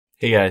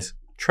Hey guys,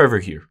 Trevor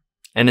here.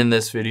 And in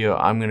this video,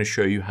 I'm going to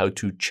show you how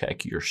to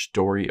check your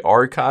story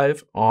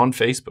archive on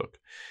Facebook.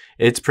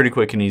 It's pretty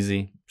quick and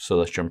easy, so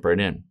let's jump right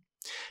in.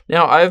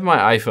 Now, I have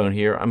my iPhone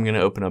here. I'm going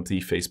to open up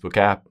the Facebook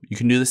app. You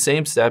can do the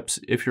same steps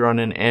if you're on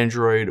an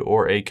Android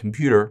or a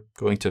computer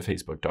going to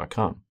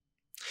facebook.com.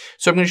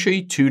 So I'm going to show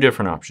you two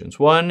different options.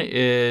 One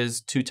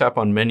is to tap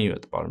on menu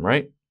at the bottom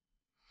right.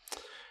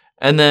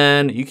 And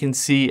then you can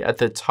see at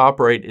the top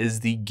right is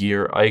the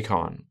gear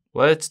icon.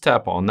 Let's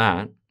tap on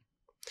that.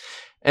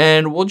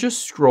 And we'll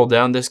just scroll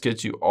down. This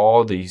gets you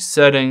all the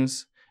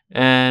settings.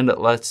 And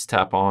let's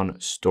tap on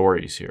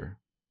stories here.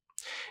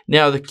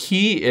 Now, the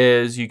key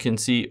is you can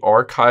see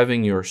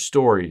archiving your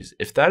stories.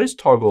 If that is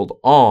toggled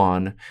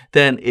on,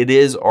 then it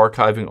is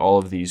archiving all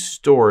of these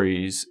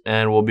stories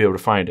and we'll be able to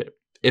find it.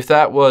 If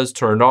that was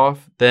turned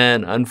off,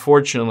 then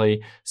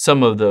unfortunately,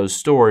 some of those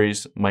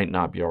stories might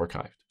not be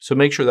archived. So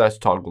make sure that's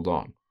toggled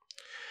on.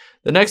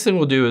 The next thing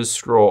we'll do is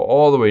scroll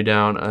all the way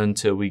down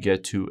until we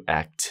get to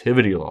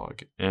activity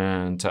log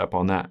and tap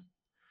on that.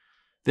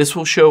 This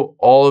will show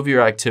all of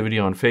your activity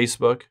on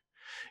Facebook.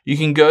 You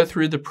can go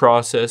through the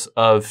process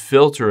of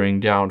filtering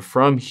down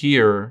from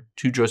here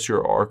to just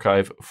your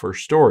archive for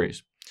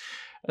stories.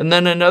 And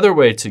then another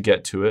way to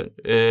get to it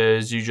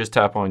is you just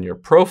tap on your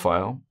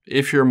profile.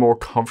 If you're more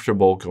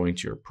comfortable going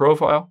to your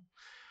profile,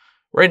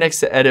 right next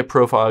to edit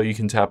profile, you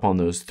can tap on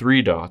those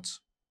three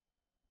dots.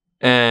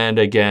 And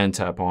again,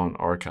 tap on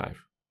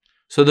archive.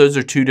 So those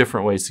are two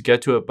different ways to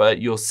get to it, but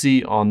you'll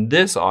see on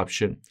this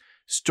option,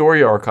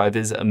 story archive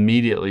is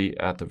immediately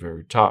at the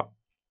very top.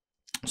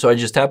 So I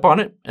just tap on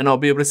it and I'll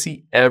be able to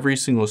see every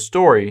single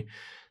story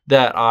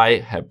that I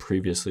had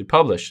previously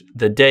published.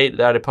 The date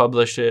that I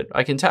published it,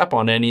 I can tap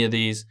on any of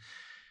these,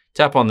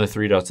 tap on the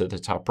three dots at the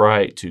top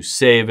right to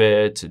save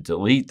it, to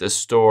delete the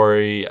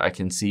story. I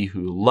can see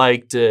who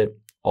liked it,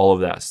 all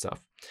of that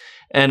stuff.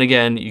 And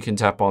again, you can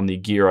tap on the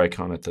gear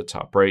icon at the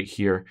top right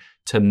here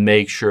to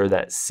make sure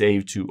that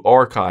save to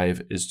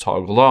archive is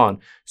toggled on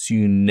so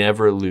you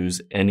never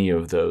lose any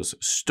of those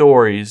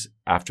stories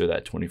after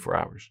that 24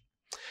 hours.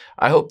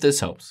 I hope this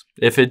helps.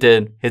 If it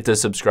did, hit the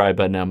subscribe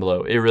button down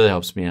below. It really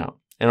helps me out.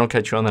 And I'll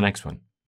catch you on the next one.